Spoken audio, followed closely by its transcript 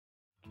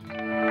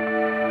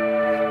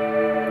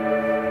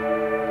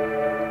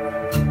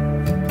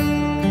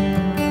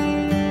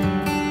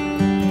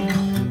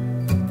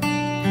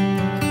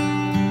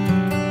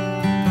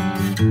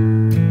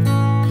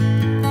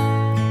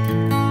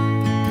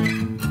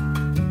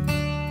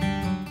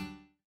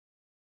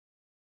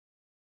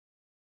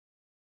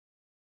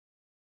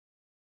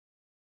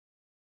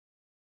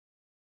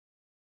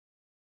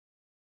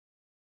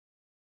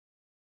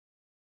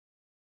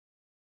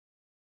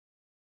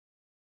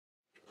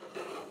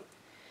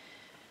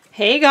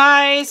Hey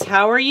guys,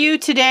 how are you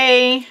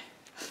today?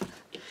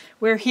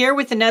 We're here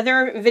with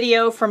another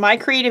video for my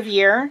creative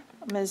year.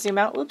 I'm going to zoom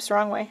out. Oops,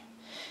 wrong way.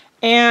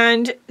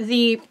 And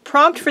the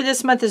prompt for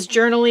this month is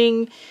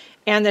journaling,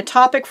 and the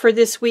topic for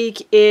this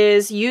week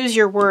is use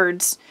your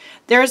words.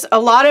 There's a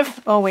lot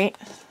of,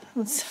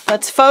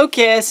 let's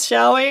focus,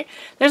 shall we?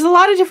 There's a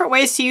lot of different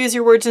ways to use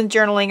your words in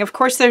journaling. Of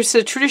course, there's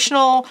the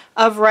traditional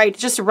of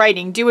just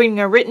writing, doing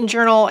a written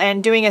journal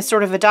and doing a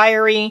sort of a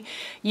diary.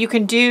 You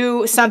can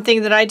do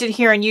something that I did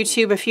here on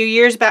YouTube a few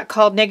years back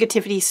called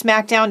Negativity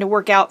Smackdown to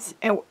work out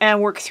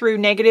and work through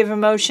negative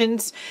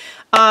emotions.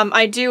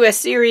 I do a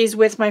series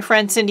with my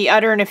friend Cindy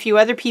Utter and a few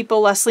other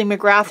people, Leslie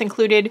McGrath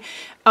included,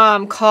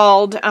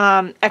 called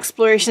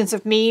Explorations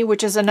of Me,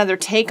 which is another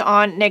take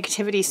on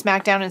Negativity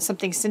Smackdown and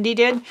something Cindy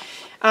did,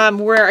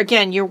 where,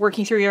 again, you're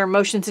working through your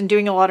emotions and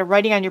doing a lot of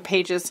writing on your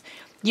pages.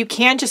 You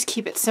can just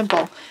keep it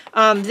simple.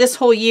 This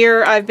whole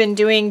year, I've been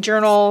doing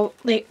journal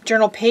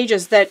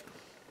pages that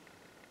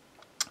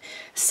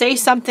say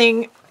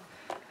something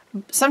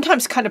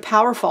sometimes kind of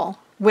powerful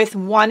with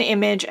one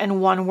image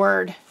and one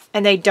word,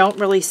 and they don't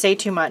really say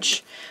too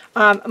much.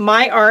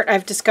 My art,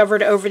 I've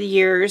discovered over the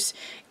years,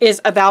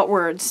 is about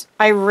words.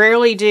 I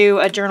rarely do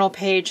a journal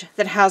page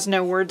that has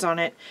no words on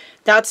it.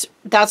 That's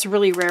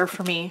really rare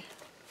for me.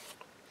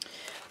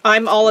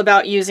 I'm all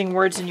about using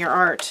words in your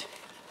art.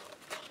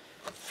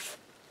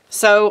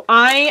 So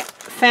I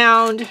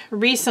found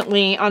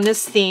recently on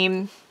this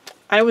theme,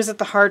 I was at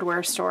the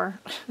hardware store,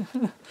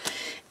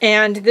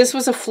 and this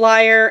was a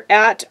flyer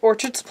at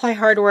Orchard Supply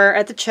Hardware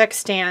at the check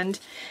stand.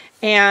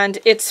 And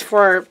it's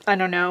for, I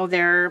don't know,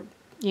 their,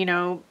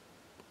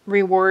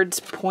 rewards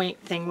point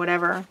thing,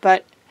 whatever.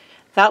 But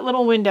that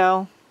little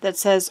window that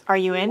says, "Are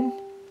you in?"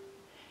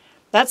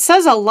 That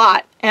says a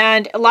lot.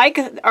 And like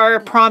our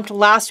prompt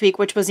last week,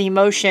 which was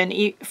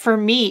emotion, for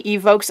me,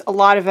 evokes a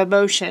lot of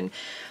emotion.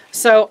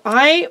 So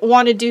I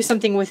want to do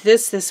something with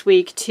this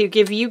week to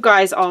give you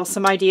guys all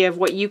some idea of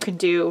what you can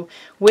do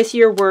with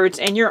your words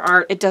and your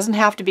art. It doesn't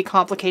have to be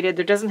complicated.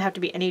 There doesn't have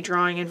to be any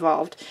drawing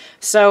involved.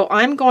 So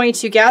I'm going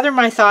to gather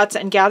my thoughts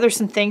and gather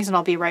some things, and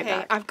I'll be right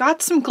back. I've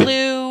got some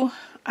glue.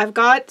 I've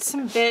got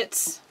some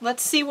bits.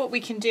 Let's see what we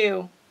can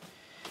do.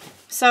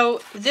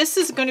 So this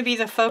is going to be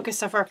the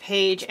focus of our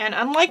page. And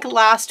unlike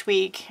last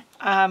week,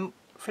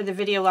 for the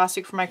video last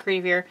week for my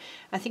creative year,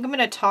 I think I'm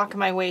going to talk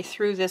my way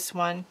through this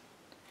one.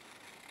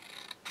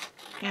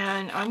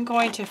 And I'm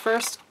going to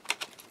first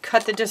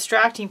cut the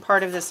distracting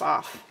part of this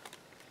off.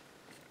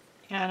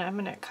 And I'm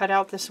going to cut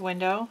out this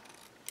window.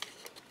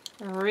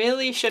 I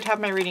really should have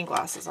my reading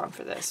glasses on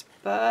for this,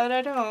 but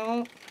I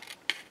don't.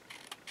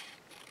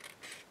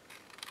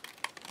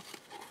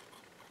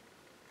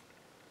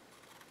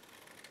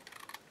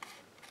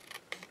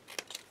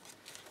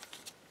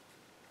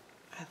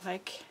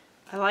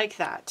 I like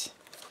that.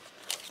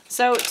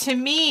 So to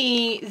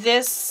me,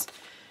 this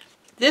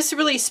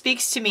really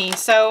speaks to me.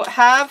 So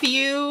have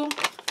you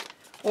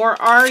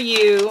or are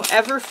you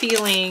ever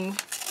feeling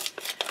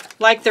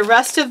like the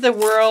rest of the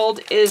world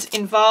is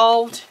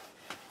involved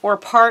or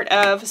part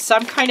of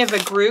some kind of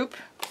a group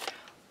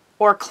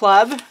or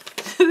club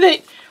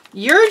that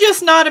you're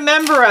just not a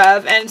member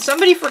of and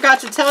somebody forgot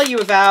to tell you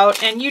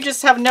about, and you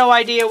just have no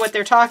idea what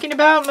they're talking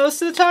about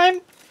most of the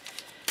time?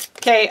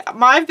 Okay,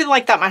 I've been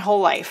like that my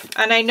whole life,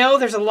 and I know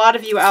there's a lot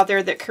of you out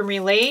there that can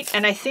relate,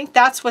 and I think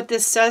that's what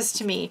this says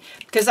to me,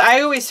 because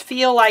I always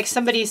feel like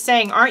somebody's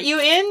saying, "Aren't you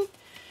in?"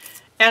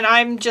 And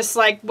I'm just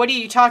like, what are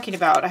you talking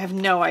about? I have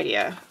no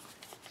idea.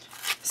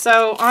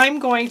 So I'm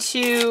going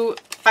to,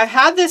 I've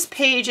had this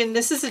page, and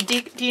this is a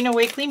Dina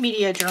Wakley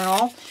Media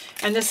Journal,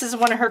 and this is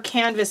one of her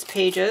Canvas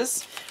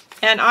pages,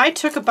 and I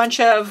took a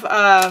bunch of,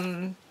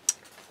 that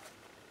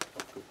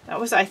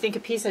was, I think, a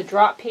piece of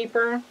drop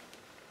paper.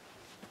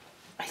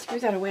 I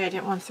threw that away. I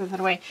didn't want to throw that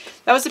away.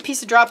 That was a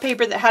piece of drop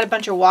paper that had a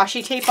bunch of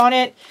washi tape on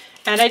it,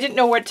 and I didn't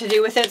know what to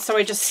do with it, so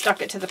I just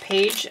stuck it to the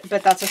page,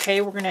 but that's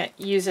okay. We're going to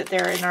use it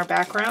there in our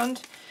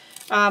background.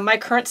 My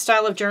current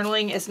style of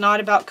journaling is not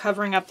about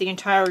covering up the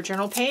entire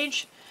journal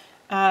page.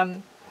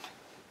 And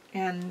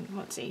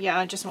let's see. Yeah,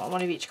 I just want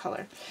one of each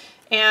color.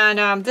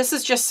 And this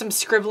is just some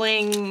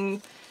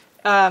scribbling,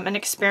 an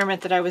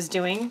experiment that I was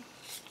doing.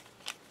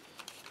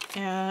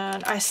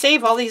 And I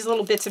save all these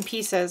little bits and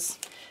pieces.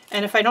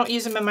 And if I don't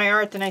use them in my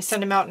art, then I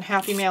send them out in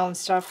Happy Mail and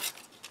stuff.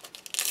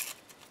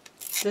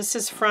 This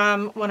is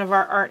from one of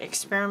our art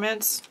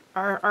experiments,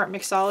 our art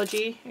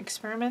mixology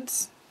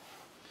experiments.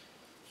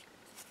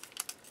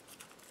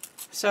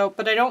 So,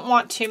 but I don't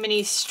want too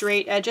many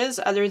straight edges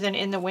other than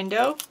in the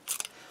window.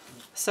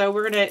 So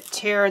we're going to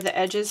tear the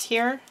edges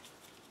here.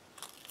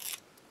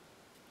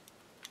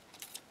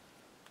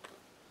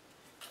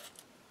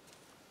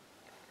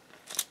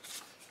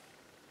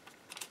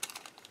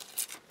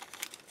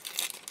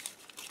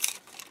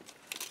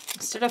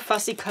 Instead of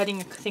fussy cutting,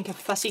 think of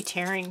fussy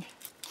tearing.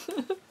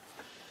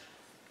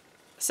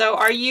 So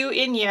are you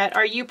in yet?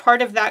 Are you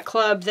part of that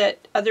club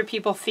that other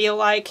people feel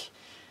like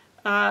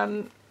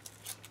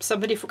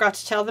somebody forgot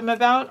to tell them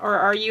about? Or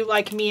are you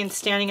like me and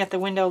standing at the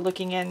window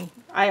looking in?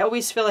 I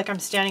always feel like I'm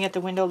standing at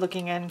the window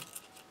looking in.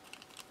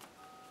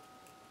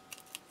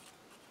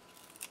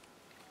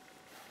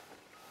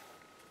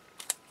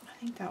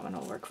 think that one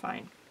will work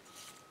fine.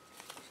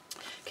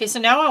 Okay, so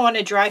now I want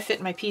to dry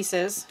fit my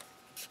pieces.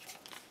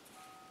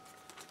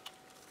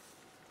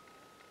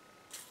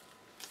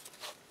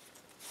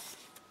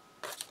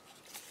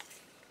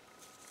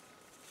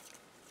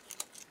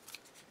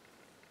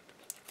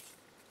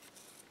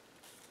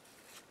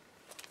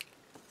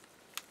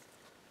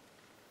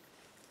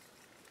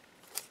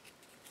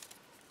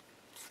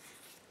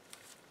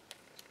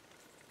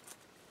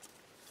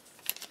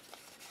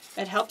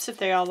 It helps if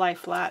they all lie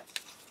flat.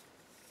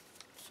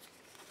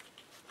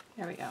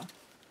 There we go.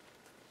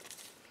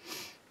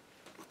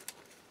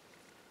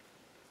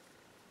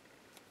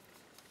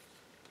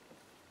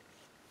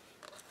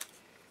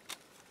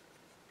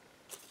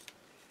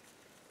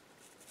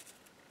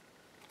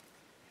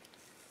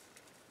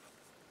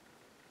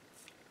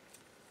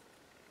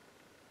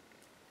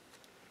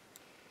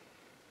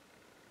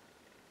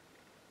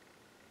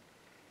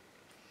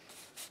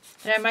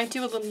 And I might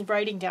do a little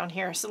writing down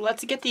here. So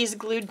let's get these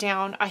glued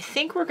down. I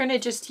think we're going to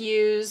just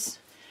use,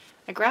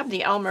 I grabbed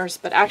the Elmer's,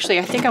 but actually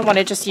I think I want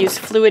to just use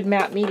Fluid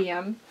Matte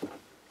Medium.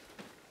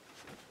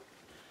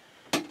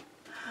 Let's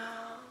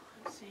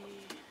see.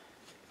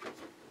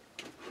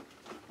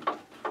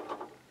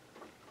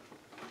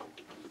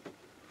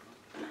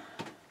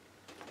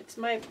 It's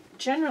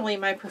generally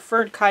my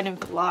preferred kind of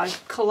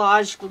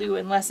collage glue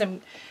unless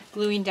I'm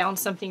gluing down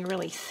something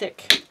really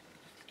thick.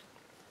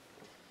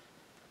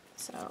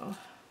 So...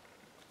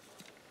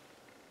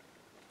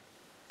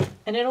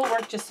 and it'll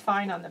work just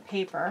fine on the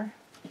paper.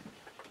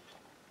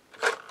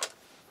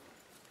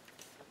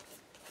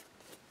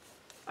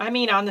 I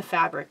mean on the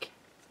fabric.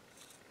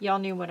 Y'all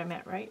knew what I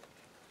meant, right?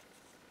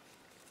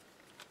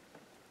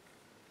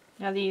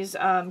 Now these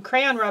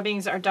crayon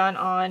rubbings are done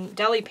on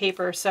deli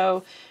paper,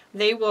 so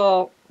they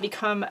will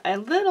become a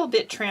little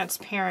bit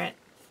transparent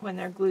when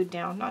they're glued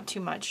down, not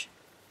too much.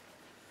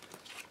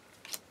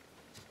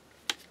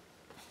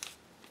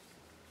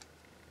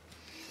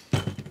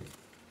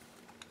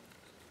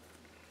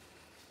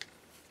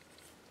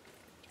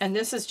 And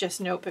this is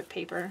just notebook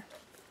paper.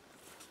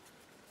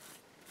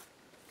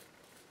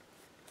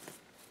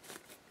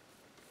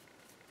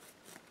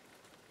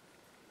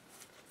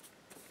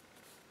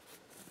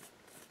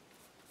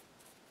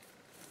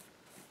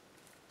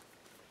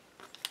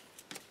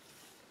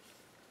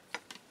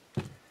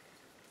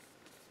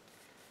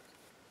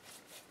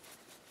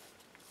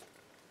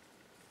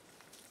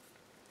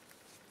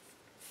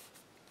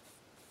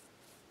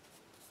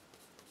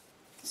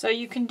 So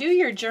you can do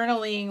your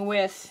journaling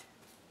with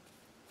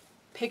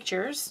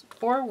pictures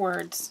or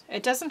words.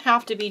 It doesn't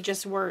have to be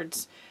just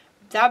words.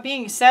 That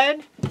being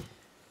said,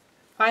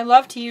 I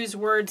love to use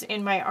words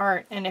in my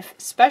art, and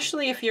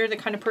especially if you're the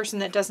kind of person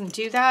that doesn't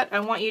do that, I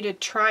want you to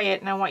try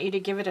it and I want you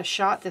to give it a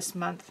shot this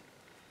month.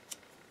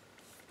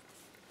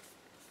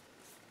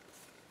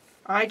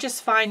 I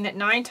just find that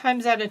 9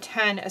 times out of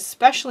 10,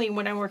 especially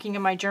when I'm working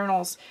in my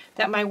journals,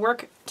 that my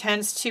work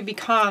tends to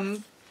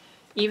become,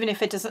 even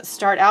if it doesn't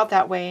start out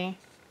that way,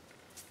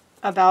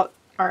 about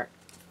art.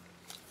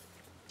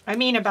 I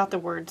mean about the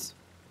words.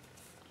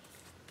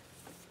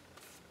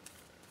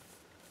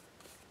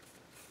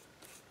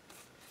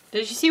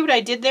 Did you see what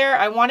I did there?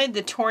 I wanted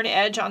the torn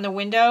edge on the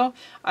window.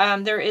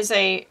 There is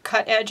a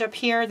cut edge up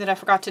here that I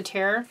forgot to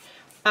tear,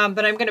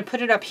 but I'm going to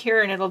put it up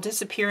here and it'll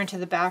disappear into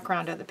the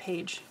background of the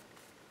page,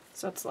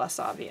 so it's less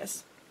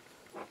obvious.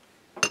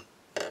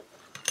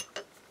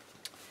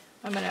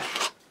 I'm going to,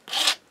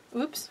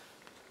 oops,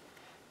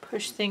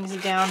 push things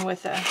down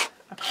with a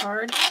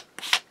card.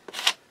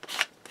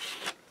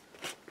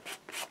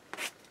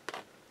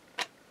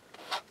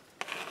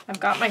 I've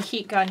got my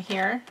heat gun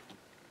here.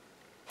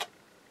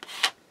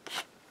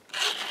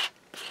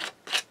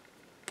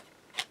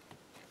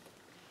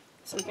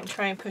 So we can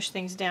try and push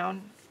things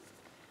down.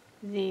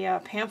 The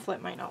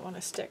pamphlet might not want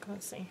to stick.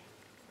 Let's see.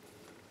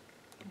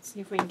 Let's see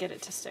if we can get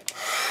it to stick.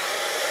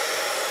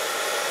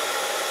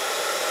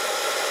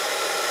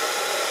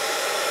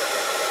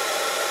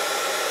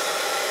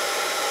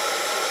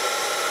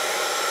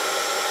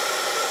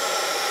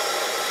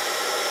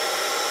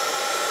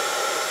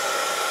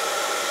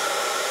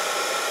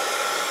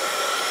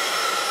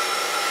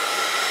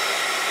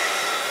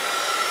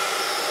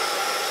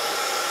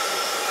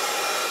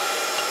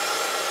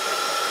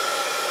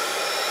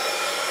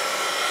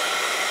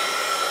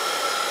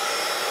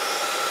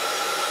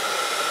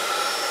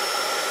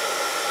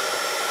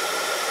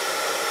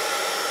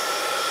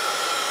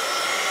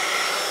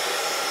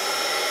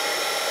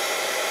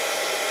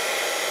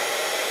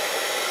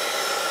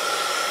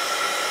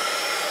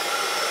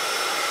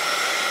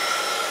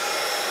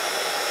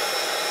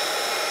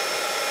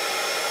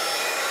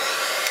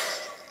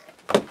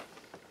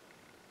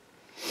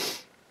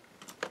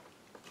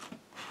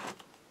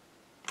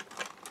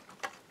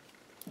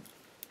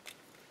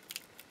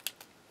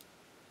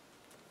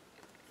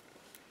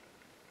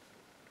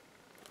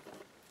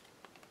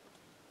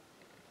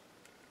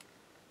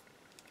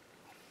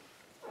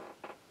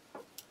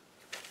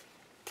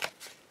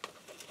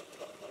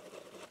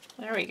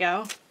 There we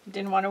go.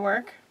 Didn't want to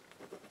work.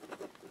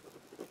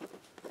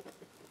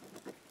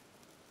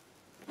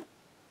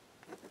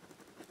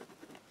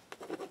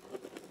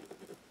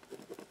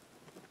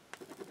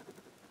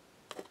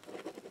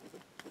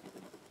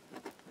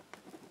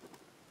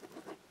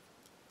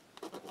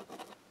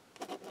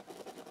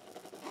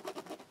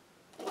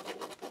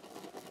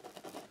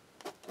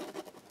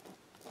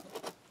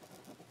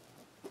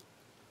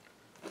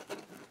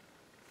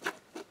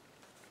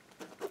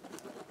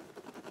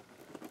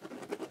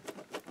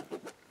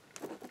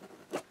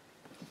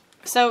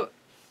 So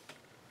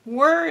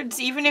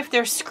words, even if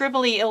they're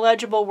scribbly,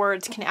 illegible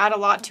words, can add a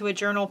lot to a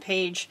journal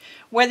page.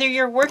 Whether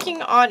you're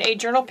working on a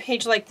journal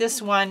page like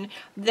this one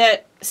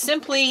that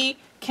simply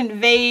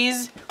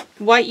conveys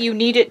what you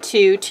need it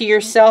to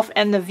yourself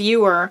and the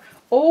viewer,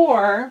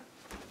 or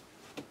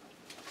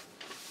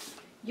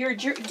you're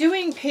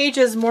doing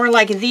pages more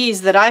like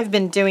these that I've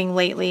been doing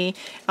lately,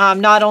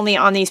 not only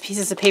on these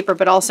pieces of paper,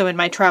 but also in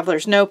my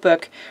traveler's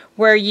notebook,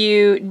 where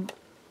you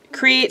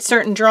create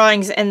certain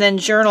drawings and then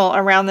journal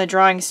around the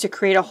drawings to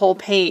create a whole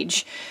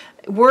page.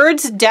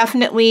 Words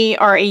definitely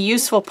are a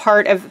useful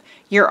part of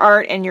your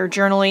art and your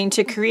journaling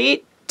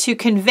to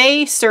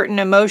convey certain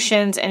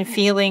emotions and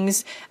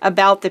feelings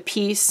about the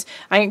piece.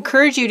 I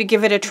encourage you to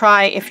give it a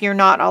try if you're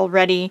not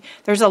already.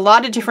 There's a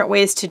lot of different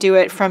ways to do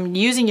it, from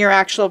using your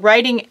actual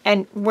writing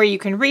and where you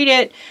can read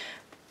it,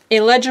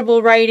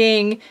 illegible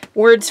writing,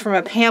 words from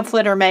a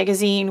pamphlet or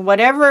magazine,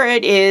 whatever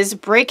it is,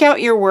 break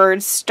out your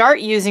words, start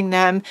using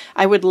them.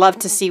 I would love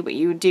to see what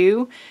you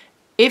do.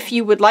 If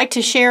you would like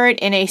to share it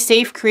in a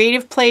safe,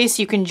 creative place,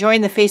 you can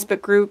join the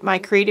Facebook group, My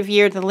Creative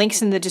Year. The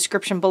link's in the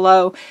description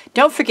below.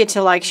 Don't forget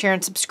to like, share,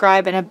 and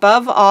subscribe. And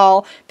above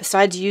all,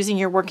 besides using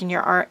your work in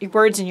your art, your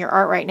words in your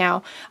art right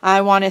now, I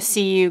want to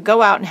see you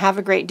go out and have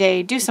a great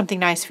day. Do something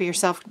nice for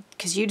yourself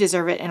because you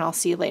deserve it, and I'll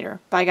see you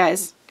later. Bye,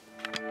 guys.